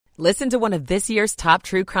Listen to one of this year's top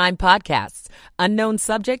true crime podcasts. Unknown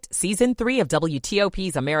Subject, Season 3 of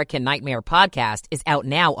WTOP's American Nightmare podcast is out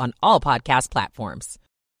now on all podcast platforms.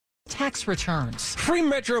 Tax returns. Free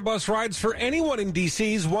Metro bus rides for anyone in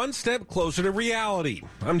D.C.'s one step closer to reality.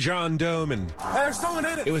 I'm John Doman. There's someone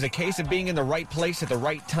in it. It was a case of being in the right place at the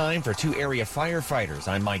right time for two area firefighters.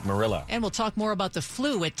 I'm Mike Murillo. And we'll talk more about the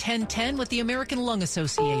flu at 10:10 with the American Lung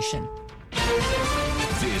Association.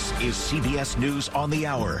 This is CBS News on the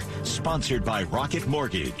Hour, sponsored by Rocket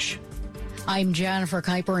Mortgage. I'm Jennifer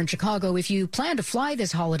Kuiper in Chicago. If you plan to fly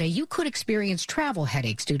this holiday, you could experience travel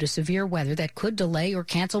headaches due to severe weather that could delay or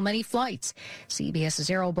cancel many flights. CBS's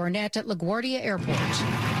Errol Barnett at LaGuardia Airport.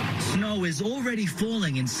 Snow is already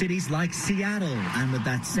falling in cities like Seattle, and with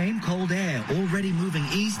that same cold air already moving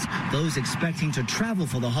east, those expecting to travel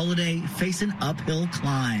for the holiday face an uphill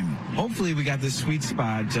climb. Hopefully we got the sweet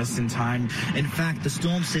spot just in time. In fact, the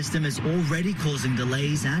storm system is already causing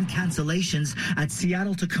delays and cancellations at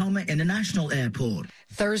Seattle-Tacoma International Airport.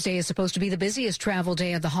 Thursday is supposed to be the busiest travel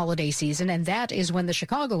day of the holiday season, and that is when the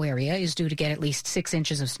Chicago area is due to get at least 6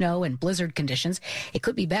 inches of snow and blizzard conditions. It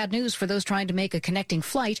could be bad news for those trying to make a connecting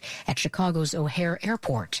flight at Chicago's O'Hare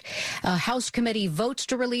Airport. A House committee votes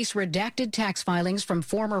to release redacted tax filings from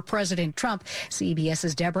former President Trump.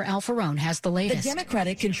 CBS's Deborah Alfarone has the latest. The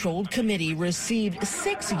Democratic-controlled committee received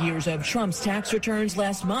 6 years of Trump's tax returns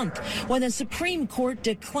last month when the Supreme Court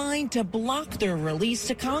declined to block their release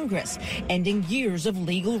to Congress, ending years of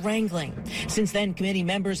legal wrangling. Since then, committee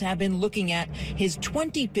members have been looking at his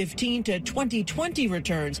 2015 to 2020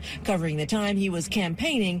 returns, covering the time he was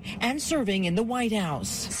campaigning and serving in the White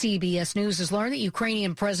House. CBS News has learned that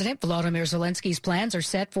Ukrainian President Volodymyr Zelensky's plans are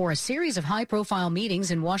set for a series of high-profile meetings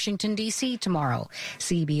in Washington, D.C. tomorrow.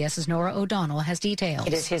 CBS's Nora O'Donnell has details.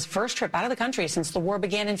 It is his first trip out of the country since the war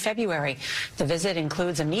began in February. The visit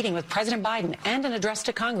includes a meeting with President Biden and an address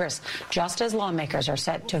to Congress, just as lawmakers are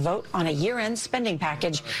set to vote on a year-end spending package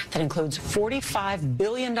that includes $45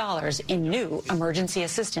 billion in new emergency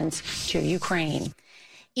assistance to Ukraine.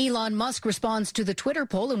 Elon Musk responds to the Twitter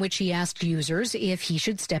poll in which he asked users if he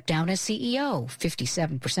should step down as CEO.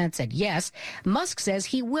 57% said yes. Musk says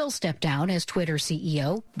he will step down as Twitter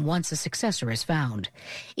CEO once a successor is found.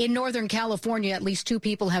 In Northern California, at least 2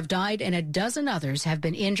 people have died and a dozen others have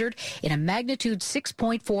been injured in a magnitude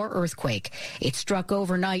 6.4 earthquake. It struck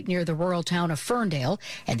overnight near the rural town of Ferndale,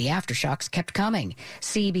 and the aftershocks kept coming.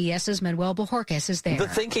 CBS's Manuel Bojorquez is there. The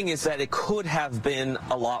thinking is that it could have been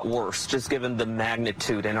a lot worse, just given the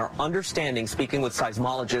magnitude. And our understanding, speaking with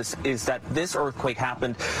seismologists, is that this earthquake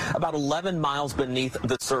happened about 11 miles beneath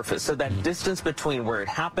the surface. So that distance between where it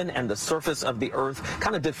happened and the surface of the earth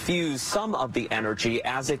kind of diffused some of the energy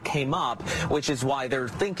as it came up, which is why they're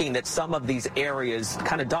thinking that some of these areas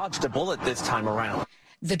kind of dodged a bullet this time around.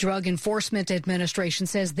 The Drug Enforcement Administration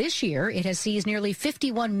says this year it has seized nearly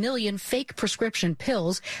 51 million fake prescription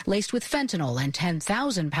pills laced with fentanyl and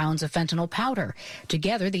 10,000 pounds of fentanyl powder.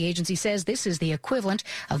 Together, the agency says this is the equivalent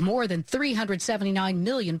of more than 379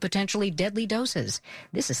 million potentially deadly doses.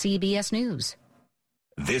 This is CBS News.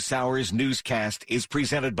 This hour's newscast is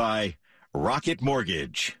presented by Rocket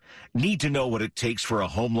Mortgage. Need to know what it takes for a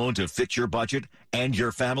home loan to fit your budget and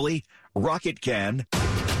your family? Rocket can.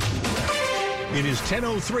 It is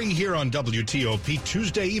 10:03 here on WTOP,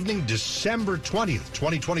 Tuesday evening, December 20th,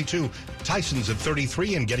 2022. Tyson's at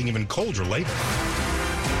 33 and getting even colder later.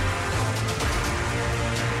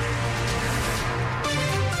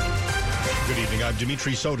 Good evening. I'm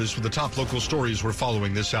Dimitri Sotis with the top local stories we're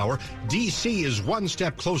following this hour. D.C. is one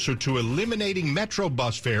step closer to eliminating Metro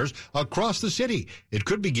bus fares across the city. It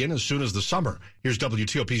could begin as soon as the summer. Here's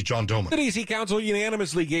WTOP's John Doman. The D.C. Council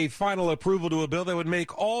unanimously gave final approval to a bill that would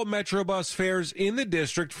make all Metro bus fares in the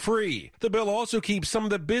district free. The bill also keeps some of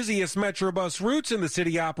the busiest Metro bus routes in the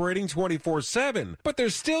city operating 24/7. But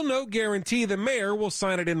there's still no guarantee the mayor will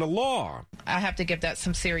sign it into law. I have to give that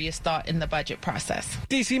some serious thought in the budget process.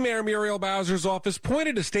 D.C. Mayor Muriel Bowser's office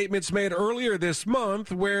pointed to statements made earlier this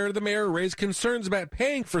month where the mayor raised concerns about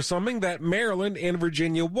paying for something that Maryland and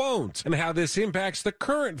Virginia won't, and how this impacts the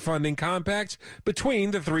current funding compacts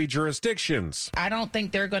between the 3 jurisdictions. I don't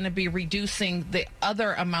think they're going to be reducing the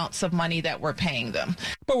other amounts of money that we're paying them.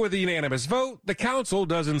 But with a unanimous vote, the council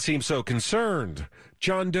doesn't seem so concerned.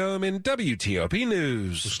 John Doman, WTOP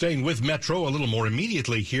News. Staying with Metro a little more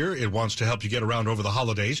immediately here, it wants to help you get around over the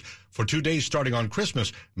holidays. For 2 days starting on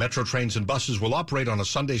Christmas, Metro trains and buses will operate on a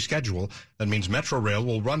Sunday schedule. That means Metro Rail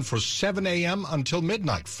will run for 7 a.m. until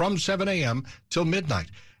midnight, from 7 a.m. till midnight.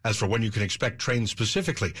 As for when you can expect trains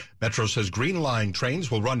specifically, Metro says Green Line trains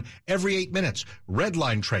will run every 8 minutes, Red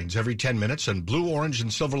Line trains every 10 minutes, and Blue, Orange,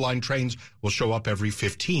 and Silver Line trains will show up every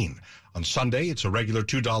 15. On Sunday, it's a regular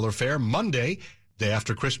 $2 fare. Monday, day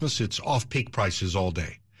after Christmas, it's off-peak prices all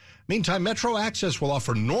day. Meantime, Metro Access will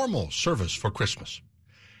offer normal service for Christmas.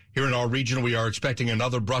 Here in our region, we are expecting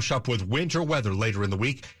another brush up with winter weather later in the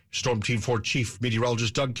week. Storm Team 4 Chief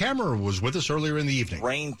Meteorologist Doug Kammerer was with us earlier in the evening.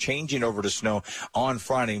 Rain changing over to snow on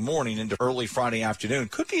Friday morning into early Friday afternoon.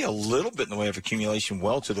 Could be a little bit in the way of accumulation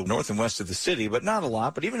well to the north and west of the city, but not a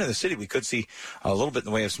lot. But even in the city, we could see a little bit in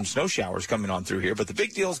the way of some snow showers coming on through here. But the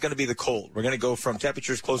big deal is going to be the cold. We're going to go from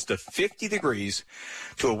temperatures close to 50 degrees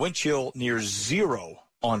to a wind chill near 0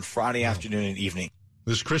 on Friday afternoon and evening.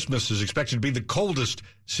 This Christmas is expected to be the coldest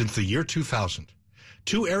since the year 2000.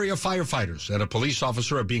 2 area firefighters and a police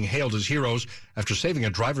officer are being hailed as heroes after saving a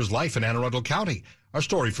driver's life in Anne Arundel County. Our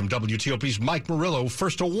story from WTOP's Mike Murillo.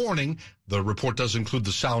 First, a warning. The report does include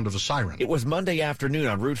the sound of a siren. It was Monday afternoon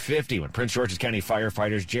on Route 50 when Prince George's County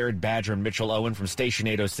firefighters Jared Badger and Mitchell Owen from Station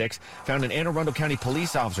 806 found an Anne Arundel County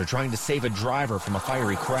police officer trying to save a driver from a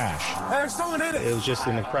fiery crash. There's someone in it. It was just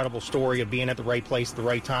an incredible story of being at the right place at the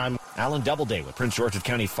right time. Alan Doubleday with Prince George's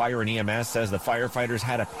County Fire and EMS says the firefighters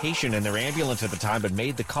had a patient in their ambulance at the time but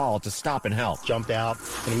made the call to stop and help. Jumped out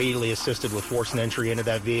and immediately assisted with forcing entry into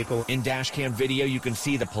that vehicle. In dash cam video, you can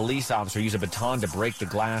see the police officer use a baton to break the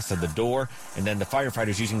glass of the door, and then the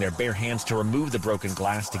firefighters using their bare hands to remove the broken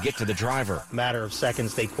glass to get to the driver. Matter of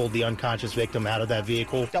seconds, they pulled the unconscious victim out of that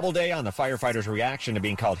vehicle. Doubleday on the firefighters' reaction to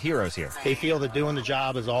being called heroes here. They feel that doing the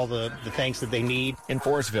job is all the thanks that they need. In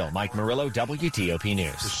Forestville, Mike Murillo, WTOP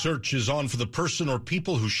News. The search is on for the person or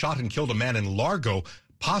people who shot and killed a man in Largo,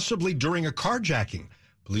 possibly during a carjacking.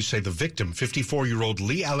 Police say the victim, 54-year-old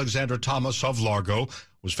Lee Alexander Thomas of Largo,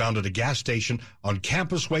 was found at a gas station on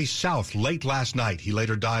Campus Way South late last night. He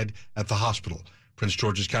later died at the hospital. Prince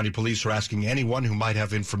George's County Police are asking anyone who might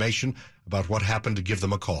have information about what happened to give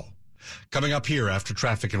them a call. Coming up here after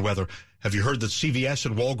traffic and weather, have you heard that CVS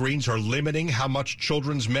and Walgreens are limiting how much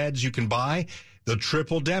children's meds you can buy? The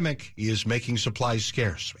triple-demic is making supplies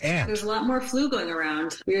scarce. And there's a lot more flu going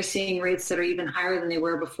around. We are seeing rates that are even higher than they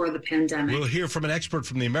were before the pandemic. We'll hear from an expert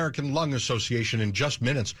from the American Lung Association in just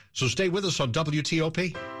minutes, so stay with us on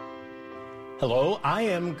WTOP. Hello, I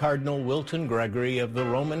am Cardinal Wilton Gregory of the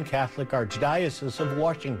Roman Catholic Archdiocese of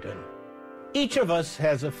Washington. Each of us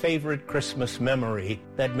has a favorite Christmas memory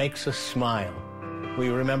that makes us smile. We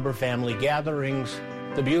remember family gatherings,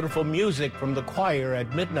 the beautiful music from the choir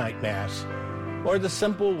at midnight mass, or the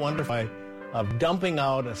simple wonder of dumping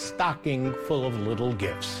out a stocking full of little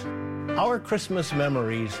gifts. Our Christmas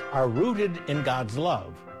memories are rooted in God's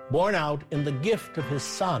love, born out in the gift of his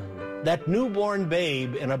Son, that newborn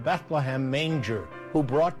babe in a Bethlehem manger who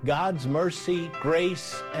brought God's mercy,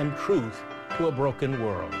 grace, and truth to a broken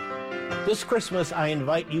world. This Christmas, I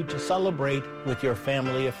invite you to celebrate with your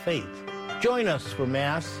family of faith. Join us for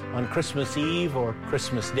Mass on Christmas Eve or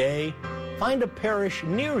Christmas Day. Find a parish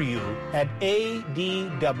near you at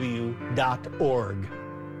adw.org.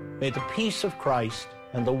 May the peace of Christ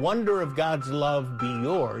and the wonder of God's love be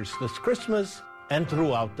yours this Christmas and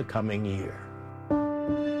throughout the coming year.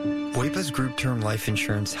 WAEPA's group term life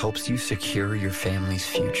insurance helps you secure your family's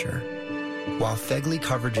future. While FEGLI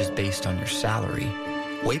coverage is based on your salary,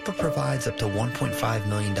 WAEPA provides up to $1.5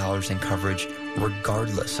 million in coverage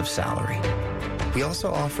regardless of salary. We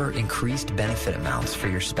also offer increased benefit amounts for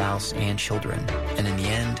your spouse and children, and in the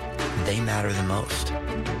end, they matter the most.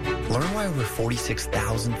 Learn why over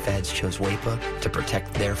 46,000 feds chose WAEPA to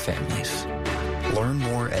protect their families. Learn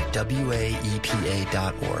more at waepa.org.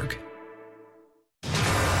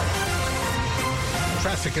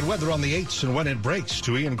 Traffic and weather on the 8s and when it breaks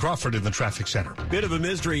to Ian Crawford in the traffic center. Bit of a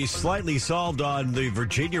mystery slightly solved on the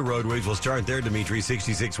Virginia roadways. We'll start there, Dimitri,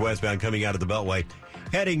 66 westbound coming out of the Beltway.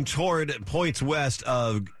 Heading toward points west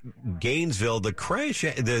of Gainesville. The crash,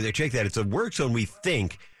 check that, it's a work zone, we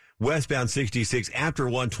think, westbound 66 after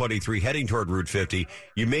 123 heading toward Route 50.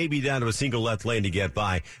 You may be down to a single left lane to get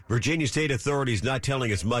by. Virginia State authorities not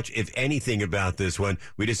telling us much, if anything, about this one.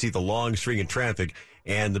 We just see the long string of traffic.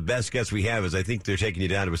 And the best guess we have is I think they're taking you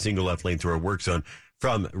down to a single left lane through a work zone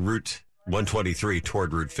from Route 123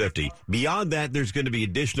 toward Route 50. Beyond that, there's going to be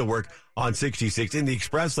additional work on 66 in the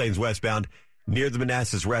express lanes westbound near the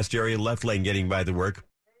Manassas Rest area, left lane getting by the work.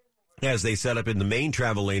 As they set up in the main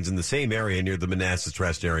travel lanes in the same area near the Manassas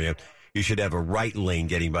Rest area, you should have a right lane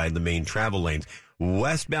getting by in the main travel lanes.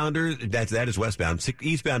 Westbounders, that is westbound.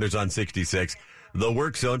 Eastbounders on 66. The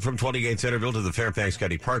work zone from 28 Centerville to the Fairfax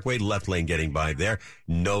County Parkway, left lane getting by there.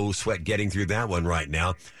 No sweat getting through that one right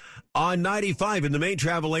now. On 95 in the main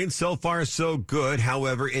travel lanes, so far so good.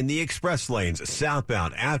 However, in the express lanes,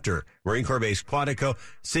 southbound after Marine Corps Base Quantico,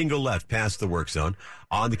 single left past the work zone.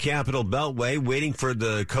 On the Capitol Beltway, waiting for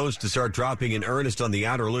the coast to start dropping in earnest on the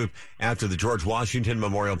outer loop after the George Washington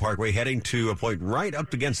Memorial Parkway, heading to a point right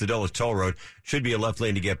up against the Dulles Toll Road. Should be a left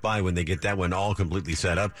lane to get by when they get that one all completely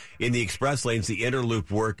set up. In the express lanes, the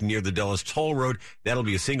interloop work near the Dulles Toll Road, that'll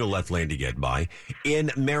be a single left lane to get by.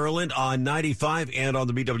 In Maryland, on 95 and on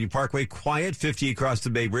the BW Parkway, quiet, 50 across the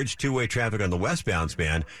Bay Bridge, two-way traffic on the westbound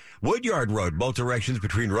span. Woodyard Road, both directions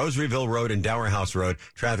between Rosaryville Road and Dower House Road,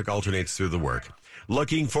 traffic alternates through the work.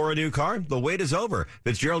 Looking for a new car? The wait is over.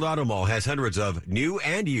 Fitzgerald Auto Mall has hundreds of new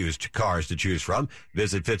and used cars to choose from.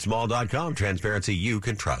 Visit fitzmall.com. Transparency you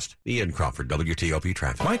can trust. Ian Crawford, WTOP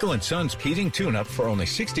Traffic. Michael & Son's heating tune-up for only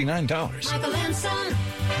 $69. Michael & Son.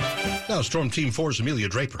 Now, Storm Team 4's Amelia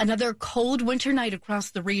Draper. Another cold winter night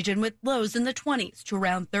across the region with lows in the 20s to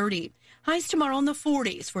around 30. Highs tomorrow in the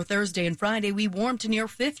 40s. For Thursday and Friday, we warm to near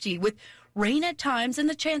 50 with rain at times and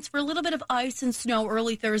the chance for a little bit of ice and snow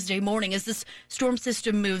early Thursday morning as this storm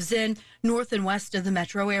system moves in north and west of the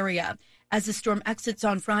metro area. As the storm exits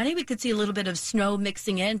on Friday, we could see a little bit of snow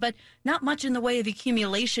mixing in, but not much in the way of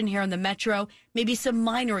accumulation here in the metro. Maybe some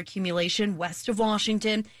minor accumulation west of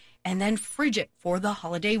Washington, and then frigid for the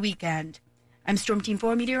holiday weekend. I'm Storm Team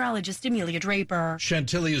 4 meteorologist Amelia Draper.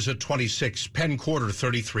 Chantilly is at 26, Penn Quarter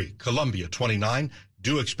 33, Columbia 29.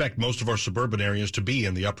 Do expect most of our suburban areas to be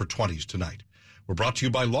in the upper 20s tonight. We're brought to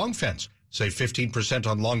you by Long Fence. Save 15%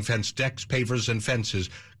 on Long Fence decks, pavers, and fences.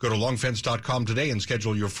 Go to longfence.com today and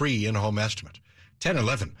schedule your free in-home estimate.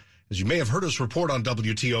 10:11. As you may have heard us report on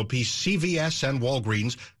WTOP, CVS and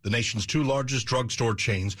Walgreens, the nation's two largest drugstore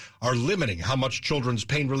chains, are limiting how much children's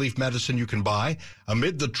pain relief medicine you can buy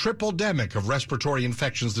amid the triple-demic of respiratory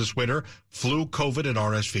infections this winter, flu, COVID, and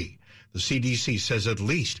RSV. The CDC says at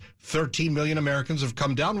least 13 million Americans have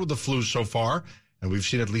come down with the flu so far, and we've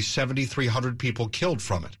seen at least 7,300 people killed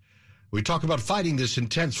from it. We talk about fighting this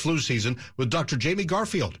intense flu season with Dr. Jamie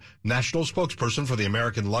Garfield, national spokesperson for the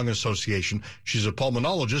American Lung Association. She's a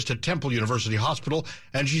pulmonologist at Temple University Hospital,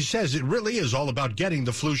 and she says it really is all about getting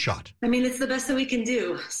the flu shot. I mean, it's the best that we can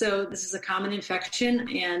do. So this is a common infection,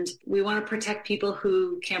 and we want to protect people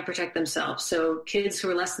who can't protect themselves. So kids who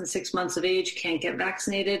are less than 6 months of age can't get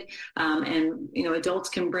vaccinated, and adults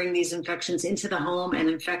can bring these infections into the home and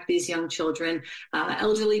infect these young children.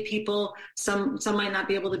 Elderly people, some might not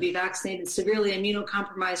be able to be vaccinated. Severely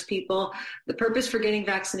immunocompromised people. The purpose for getting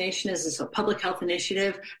vaccination is a public health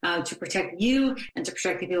initiative to protect you and to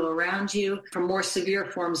protect the people around you from more severe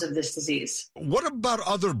forms of this disease. What about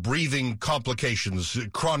other breathing complications,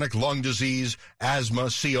 chronic lung disease, asthma,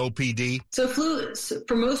 COPD? So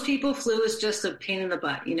for most people, flu is just a pain in the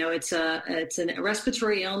butt. It's a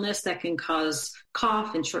respiratory illness that can cause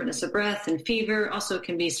cough and shortness of breath and fever. Also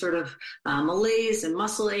can be sort of malaise and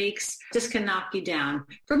muscle aches. Just can knock you down.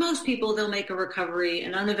 For most people, they'll make a recovery,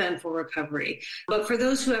 an uneventful recovery. But for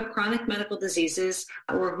those who have chronic medical diseases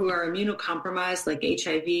or who are immunocompromised, like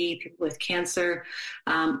HIV, people with cancer,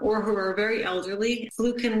 or who are very elderly,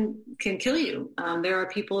 flu can kill you. There are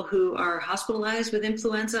people who are hospitalized with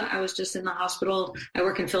influenza. I was just in the hospital. I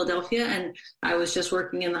work in Philadelphia, and I was just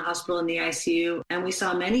working in the hospital in the ICU. And we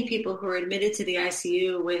saw many people who were admitted to the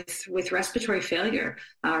ICU with respiratory failure,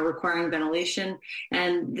 requiring ventilation.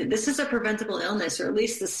 And this is a preventable illness, or at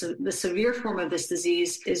least the severe form of this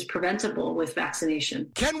disease is preventable with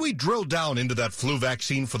vaccination. Can we drill down into that flu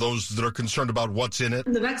vaccine for those that are concerned about what's in it?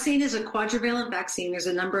 The vaccine is a quadrivalent vaccine. There's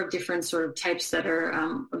a number of different sort of types that are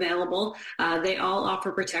available. They all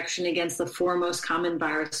offer protection against the four most common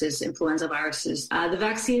viruses, influenza viruses. The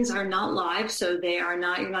vaccines are not live, so you're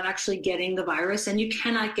not actually getting the virus, and you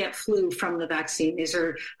cannot get flu from the vaccine. These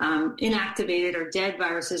are inactivated or dead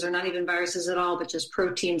viruses, or not even viruses at all, but just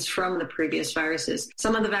proteins from the previous viruses.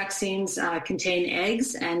 Some of the vaccines contain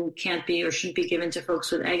eggs and can't be or shouldn't be given to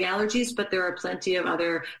folks with egg allergies, but there are plenty of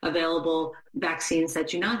other available vaccines that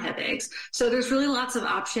do not have eggs. So there's really lots of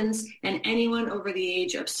options, and anyone over the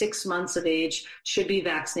age of 6 months of age should be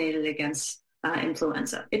vaccinated against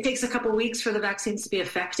influenza. It takes a couple weeks for the vaccines to be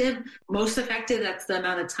effective. Most effective, that's the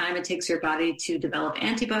amount of time it takes your body to develop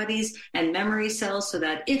antibodies and memory cells so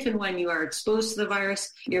that if and when you are exposed to the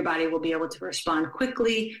virus, your body will be able to respond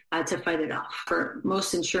quickly to fight it off. For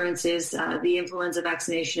most insurances, the influenza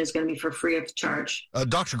vaccination is going to be for free of charge.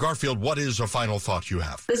 Dr. Garfield, what is a final thought you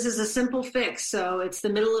have? This is a simple fix. So it's the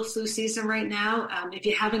middle of flu season right now. If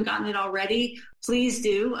you haven't gotten it already, please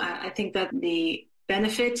do. I think that the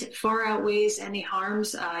benefit far outweighs any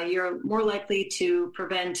harms. You're more likely to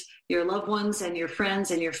prevent your loved ones and your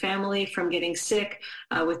friends and your family from getting sick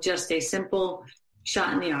with just a simple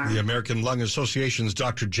shot in the arm. The American Lung Association's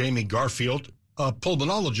Dr. Jamie Garfield.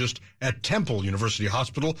 pulmonologist at Temple University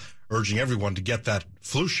Hospital, urging everyone to get that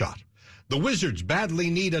flu shot. The Wizards badly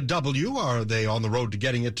need a W. Are they on the road to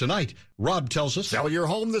getting it tonight? Rob tells us. Sell your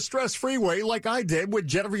home the stress-free way like I did with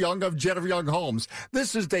Jennifer Young of Jennifer Young Homes.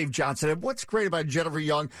 This is Dave Johnson, and what's great about Jennifer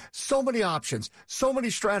Young, so many options, so many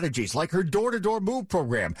strategies, like her door-to-door move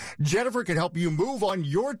program. Jennifer can help you move on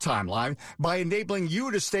your timeline by enabling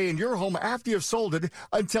you to stay in your home after you've sold it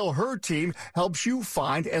until her team helps you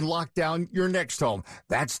find and lock down your next home.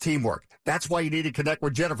 That's teamwork. That's why you need to connect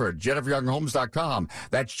with Jennifer, JenniferYoungHomes.com.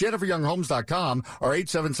 That's JenniferYoungHomes.com or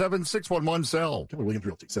 877-611-SELL. Keller Williams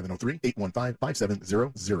Realty,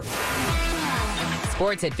 703-815-5700.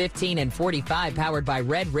 Sports at 15 and 45, powered by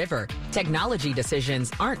Red River. Technology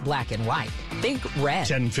decisions aren't black and white. Think red.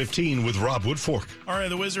 10:15 with Rob Woodfork. All right,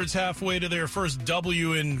 the Wizards halfway to their first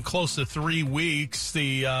W in close to 3 weeks.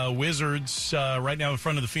 The Wizards right now in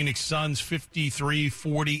front of the Phoenix Suns,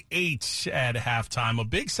 53-48 at halftime. A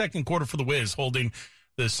big second quarter for the Wiz, holding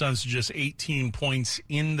the Suns to just 18 points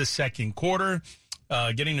in the second quarter.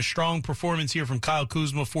 Getting a strong performance here from Kyle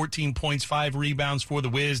Kuzma, 14 points, 5 rebounds for the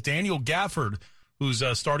Wiz. Daniel Gafford, who's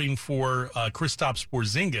starting for Kristaps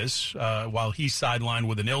Porzingis while he's sidelined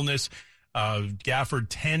with an illness. Gafford,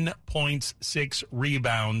 10 points, 6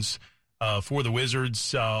 rebounds for the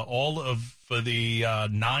Wizards. All of the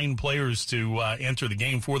 9 players to enter the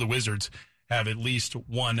game for the Wizards have at least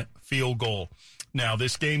 1 field goal. Now,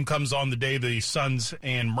 this game comes on the day the Suns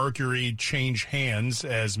and Mercury change hands,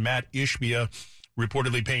 as Matt Ishbia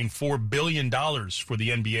reportedly paying $4 billion for the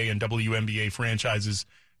NBA and WNBA franchises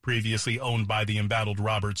previously owned by the embattled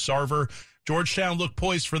Robert Sarver. Georgetown looked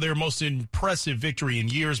poised for their most impressive victory in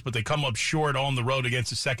years, but they come up short on the road against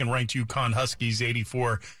the second-ranked UConn Huskies,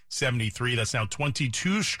 84-73. That's now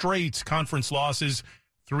 22 straight conference losses,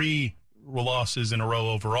 3 losses in a row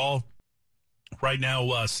overall. Right now,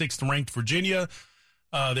 6th-ranked Virginia.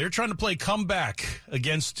 They're trying to play comeback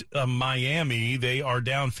against Miami. They are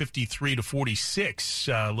down 53-46,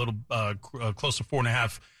 a little close to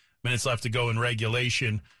 4.5 minutes left to go in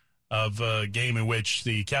regulation of a game in which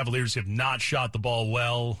the Cavaliers have not shot the ball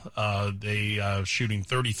well. They shooting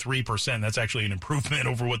 33%. That's actually an improvement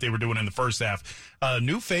over what they were doing in the first half. A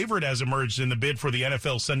new favorite has emerged in the bid for the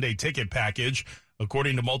NFL Sunday ticket package.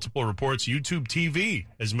 According to multiple reports, YouTube TV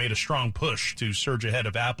has made a strong push to surge ahead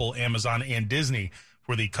of Apple, Amazon, and Disney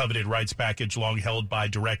for the coveted rights package long held by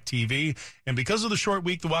DirecTV. And because of the short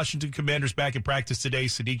week, the Washington Commanders back in practice today.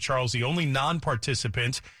 Sadiq Charles, the only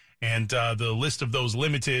non-participant, and the list of those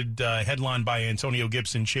limited, headlined by Antonio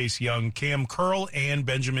Gibson, Chase Young, Cam Curl, and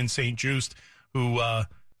Benjamin St. Juste, who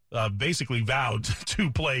basically vowed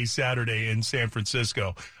to play Saturday in San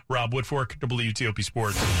Francisco. Rob Woodfork, WTOP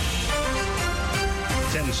Sports.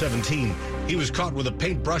 10:17. He was caught with a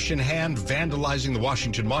paintbrush in hand, vandalizing the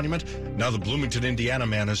Washington Monument. Now the Bloomington, Indiana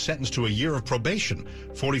man is sentenced to a year of probation.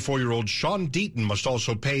 44-year-old Sean Deaton must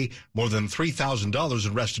also pay more than $3,000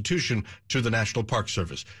 in restitution to the National Park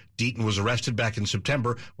Service. Deaton was arrested back in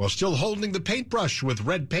September while still holding the paintbrush with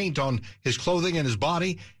red paint on his clothing and his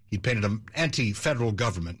body. He painted an anti-federal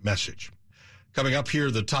government message. Coming up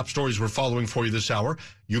here, the top stories we're following for you this hour.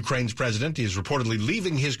 Ukraine's president is reportedly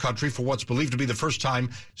leaving his country for what's believed to be the first time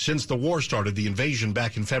since the war started, the invasion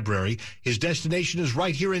back in February. His destination is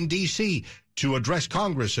right here in D.C. to address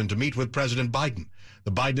Congress and to meet with President Biden.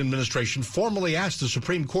 The Biden administration formally asked the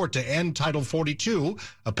Supreme Court to end Title 42,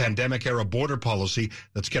 a pandemic-era border policy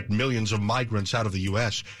that's kept millions of migrants out of the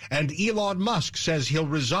U.S. And Elon Musk says he'll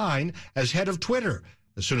resign as head of Twitter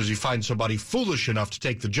as soon as he finds somebody foolish enough to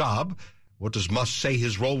take the job. What does Musk say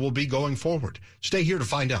his role will be going forward? Stay here to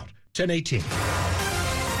find out. 10:18.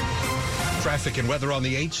 Traffic and weather on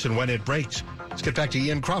the 8s and when it breaks. Let's get back to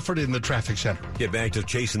Ian Crawford in the traffic center. Get back to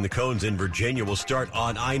chasing the cones in Virginia. We'll start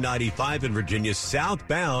on I-95 in Virginia,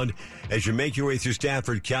 southbound. As you make your way through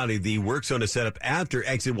Stafford County, the work zone is set up after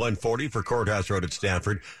exit 140 for Courthouse Road at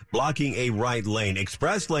Stafford, blocking a right lane.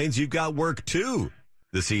 Express lanes, you've got work too.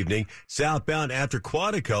 This evening, southbound after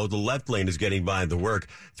Quantico, the left lane is getting by the work.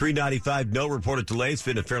 395, no reported delays.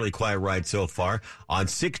 Been a fairly quiet ride so far. On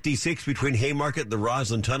 66 between Haymarket and the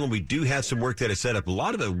Roslyn Tunnel, we do have some work that is set up. A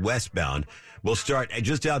lot of it westbound. We'll start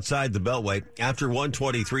just outside the Beltway after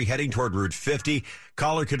 123 heading toward Route 50.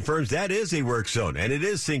 Caller confirms that is a work zone, and it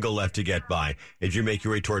is single left to get by as you make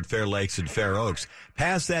your way toward Fair Lakes and Fair Oaks.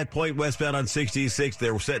 Past that point, westbound on 66,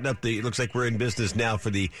 they're setting up it looks like we're in business now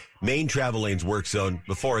for the main travel lanes work zone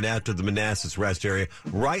before and after the Manassas Rest area.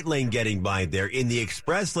 Right lane getting by there. In the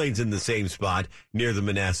express lanes in the same spot near the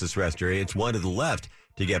Manassas Rest area. It's one to the left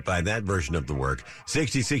to get by that version of the work.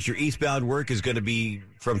 66, your eastbound work is going to be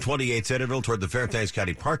from 28 Centerville toward the Fairfax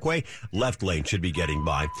County Parkway. Left lane should be getting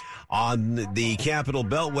by. On the Capitol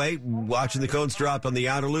Beltway, watching the cones drop on the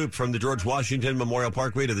outer loop from the George Washington Memorial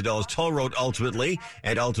Parkway to the Dulles Toll Road ultimately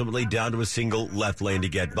down to a single left lane to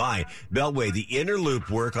get by. Beltway, the inner loop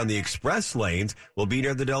work on the express lanes will be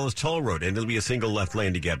near the Dulles Toll Road, and it'll be a single left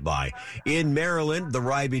lane to get by. In Maryland, the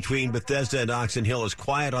ride between Bethesda and Oxon Hill is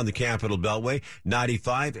quiet on the Capitol Beltway.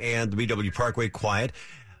 95 and the BW Parkway quiet.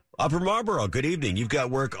 Upper Marlboro, good evening. You've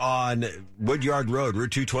got work on Woodyard Road,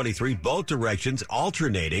 Route 223, both directions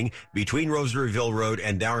alternating between Rosaryville Road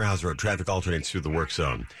and Dower House Road. Traffic alternates through the work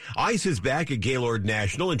zone. Ice is back at Gaylord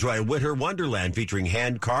National. Enjoy a winter wonderland featuring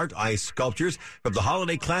hand-carved ice sculptures from the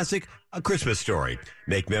holiday classic, A Christmas Story.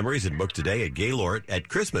 Make memories and book today at Gaylord at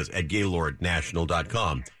Christmas at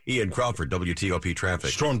GaylordNational.com. Ian Crawford, WTOP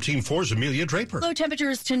Traffic. Storm Team 4's Amelia Draper. Low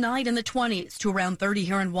temperatures tonight in the 20s to around 30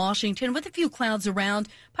 here in Washington with a few clouds around.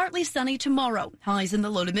 Partly sunny tomorrow. Highs in the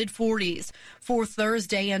low to mid 40s. For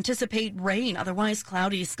Thursday, anticipate rain, otherwise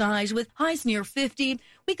cloudy skies with highs near 50.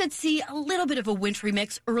 We could see a little bit of a wintry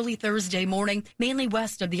mix early Thursday morning, mainly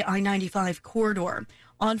west of the I-95 corridor.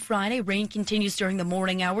 On Friday, rain continues during the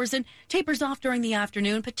morning hours and tapers off during the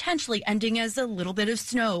afternoon, potentially ending as a little bit of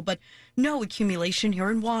snow, but no accumulation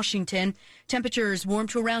here in Washington. Temperatures warm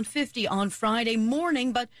to around 50 on Friday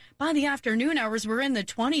morning, but by the afternoon hours, we're in the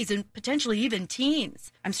 20s and potentially even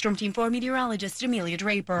teens. I'm Storm Team 4 meteorologist Amelia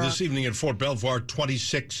Draper. This evening in Fort Belvoir,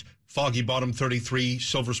 26, Foggy Bottom 33,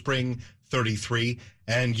 Silver Spring 33,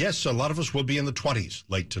 and yes, a lot of us will be in the 20s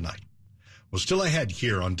late tonight. Well, still ahead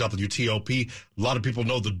here on WTOP. A lot of people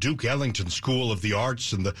know the Duke Ellington School of the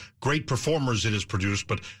Arts and the great performers it has produced,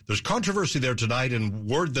 but there's controversy there tonight and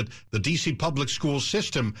word that the D.C. public school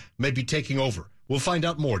system may be taking over. We'll find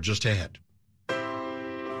out more just ahead.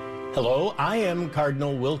 Hello, I am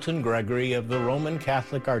Cardinal Wilton Gregory of the Roman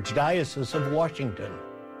Catholic Archdiocese of Washington.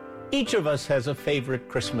 Each of us has a favorite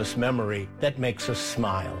Christmas memory that makes us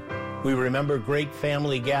smile. We remember great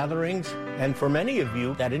family gatherings, and for many of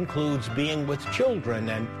you, that includes being with children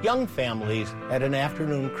and young families at an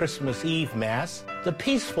afternoon Christmas Eve Mass, the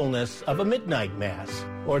peacefulness of a midnight Mass,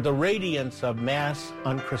 or the radiance of Mass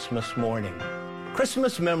on Christmas morning.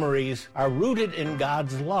 Christmas memories are rooted in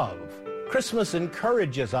God's love. Christmas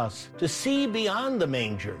encourages us to see beyond the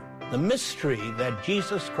manger, the mystery that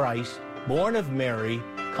Jesus Christ, born of Mary,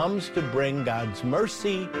 comes to bring God's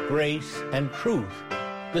mercy, grace, and truth.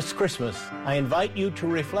 This Christmas, I invite you to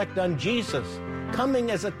reflect on Jesus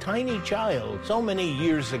coming as a tiny child so many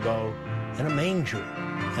years ago in a manger,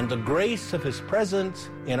 and the grace of his presence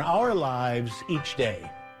in our lives each day.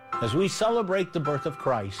 As we celebrate the birth of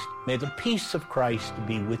Christ, may the peace of Christ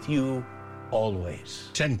be with you always.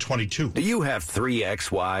 1022. Do you have 3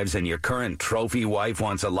 ex-wives and your current trophy wife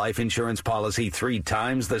wants a life insurance policy 3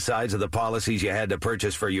 times the size of the policies you had to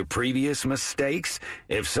purchase for your previous mistakes?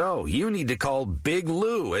 If so, you need to call Big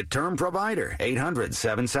Lou at Term Provider,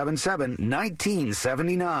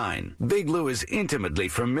 800-777-1979. Big Lou is intimately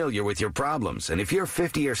familiar with your problems, and if you're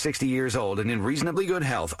 50 or 60 years old and in reasonably good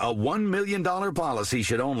health, a $1 million policy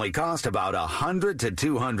should only cost about $100 to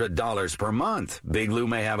 $200 per month. Big Lou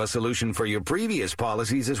may have a solution for your previous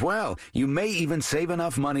policies as well. You may even save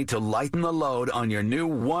enough money to lighten the load on your new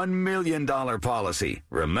 $1 million policy.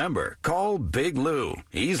 Remember, call Big Lou.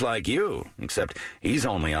 He's like you, except he's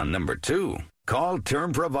only on number 2. Call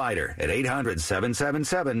Term Provider at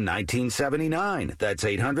 800-777-1979. That's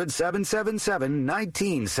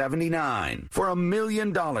 800-777-1979. For $1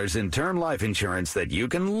 million in term life insurance that you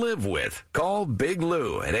can live with. Call Big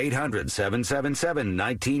Lou at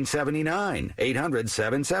 800-777-1979.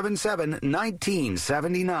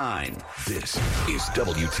 800-777-1979. This is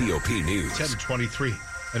WTOP News. 1023.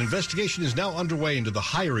 An investigation is now underway into the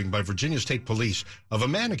hiring by Virginia State Police of a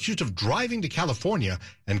man accused of driving to California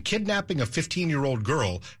and kidnapping a 15-year-old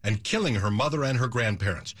girl and killing her mother and her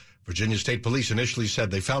grandparents. Virginia State Police initially said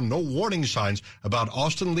they found no warning signs about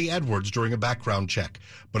Austin Lee Edwards during a background check.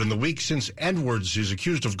 But in the week since Edwards is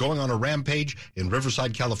accused of going on a rampage in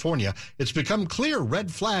Riverside, California, it's become clear red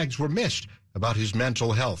flags were missed about his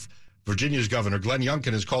mental health. Virginia's Governor Glenn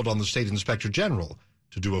Youngkin has called on the state inspector general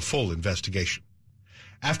to do a full investigation.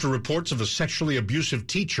 After reports of a sexually abusive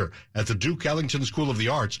teacher at the Duke Ellington School of the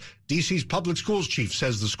Arts, D.C.'s public schools chief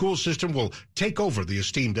says the school system will take over the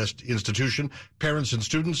esteemed institution. Parents and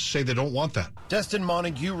students say they don't want that. Destin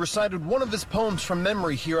Montague recited one of his poems from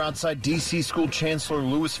memory here outside D.C. School Chancellor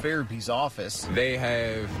Louis Farabee's office. They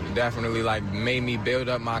have definitely made me build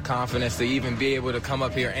up my confidence to even be able to come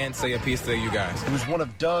up here and say a piece to you guys. He was one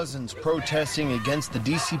of dozens protesting against the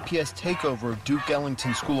DCPS takeover of Duke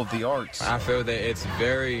Ellington School of the Arts. I feel that it's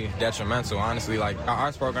very detrimental, honestly. Our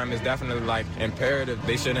arts program is definitely imperative.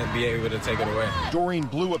 They shouldn't be able to take it away. Doreen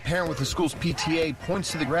Blue, a parent with the school's PTA,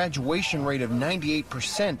 points to the graduation rate of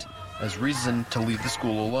 98% as reason to leave the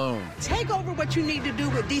school alone. Take over what you need to do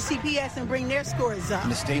with DCPS and bring their scores up.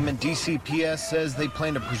 In a statement, DCPS says they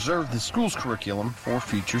plan to preserve the school's curriculum for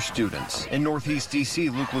future students. In Northeast D.C.,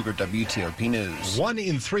 Luke Luger, WTOP News. 1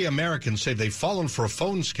 in 3 Americans say they've fallen for a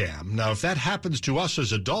phone scam. Now, if that happens to us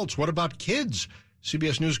as adults, what about kids?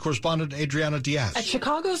 CBS News correspondent Adriana Diaz. At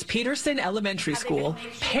Chicago's Peterson Elementary School,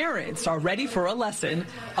 parents are ready for a lesson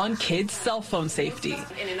on kids' cell phone safety.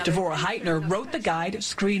 Devorah Heitner wrote the guide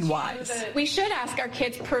Screenwise. We should ask our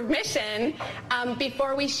kids permission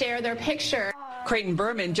before we share their picture. Creighton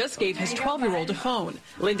Berman just gave his 12-year-old a phone.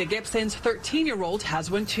 Linda Gibson's 13-year-old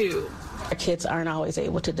has one too. Our kids aren't always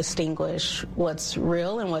able to distinguish what's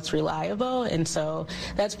real and what's reliable, and so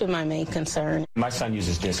that's been my main concern. My son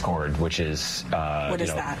uses Discord, which is what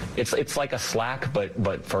is that? It's like a Slack,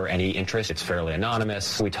 but for any interest. It's fairly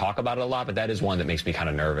anonymous. We talk about it a lot, but that is one that makes me kind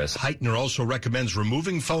of nervous. Heitner also recommends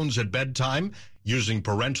removing phones at bedtime, using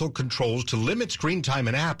parental controls to limit screen time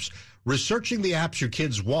in apps, researching the apps your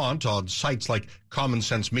kids want on sites like Common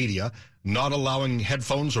Sense Media, not allowing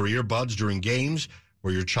headphones or earbuds during games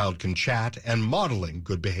where your child can chat, and modeling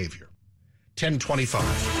good behavior.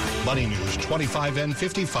 10:25. Money News 25 and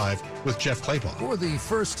 55 with Jeff Claybaugh. For the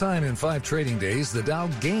first time in 5 trading days, the Dow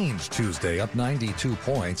gained Tuesday, up 92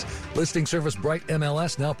 points. Listing service Bright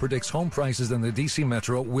MLS now predicts home prices in the D.C.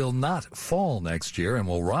 metro will not fall next year and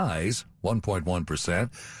will rise 1.1%.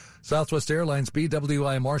 Southwest Airlines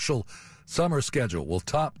BWI Marshall summer schedule will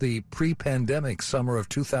top the pre-pandemic summer of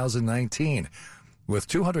 2019 with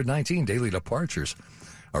 219 daily departures.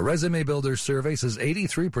 A Resume Builder survey says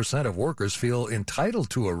 83% of workers feel entitled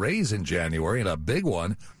to a raise in January, and a big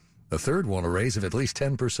one, a third want a raise of at least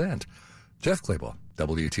 10%. Jeff Claybaugh,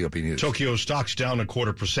 WTOP News. Tokyo stocks down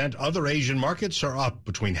 0.25%. Other Asian markets are up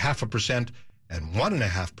between 0.5% and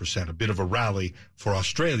 1.5%, a bit of a rally for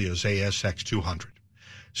Australia's ASX 200.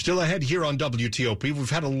 Still ahead here on WTOP, we've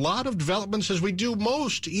had a lot of developments as we do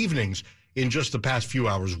most evenings in just the past few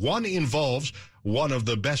hours. One involves one of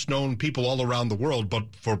the best-known people all around the world, but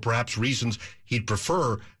for perhaps reasons he'd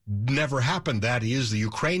prefer never happened. That is the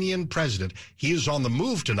Ukrainian president. He is on the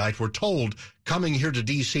move tonight, we're told, coming here to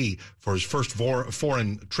D.C. for his first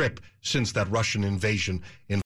foreign trip since that Russian invasion in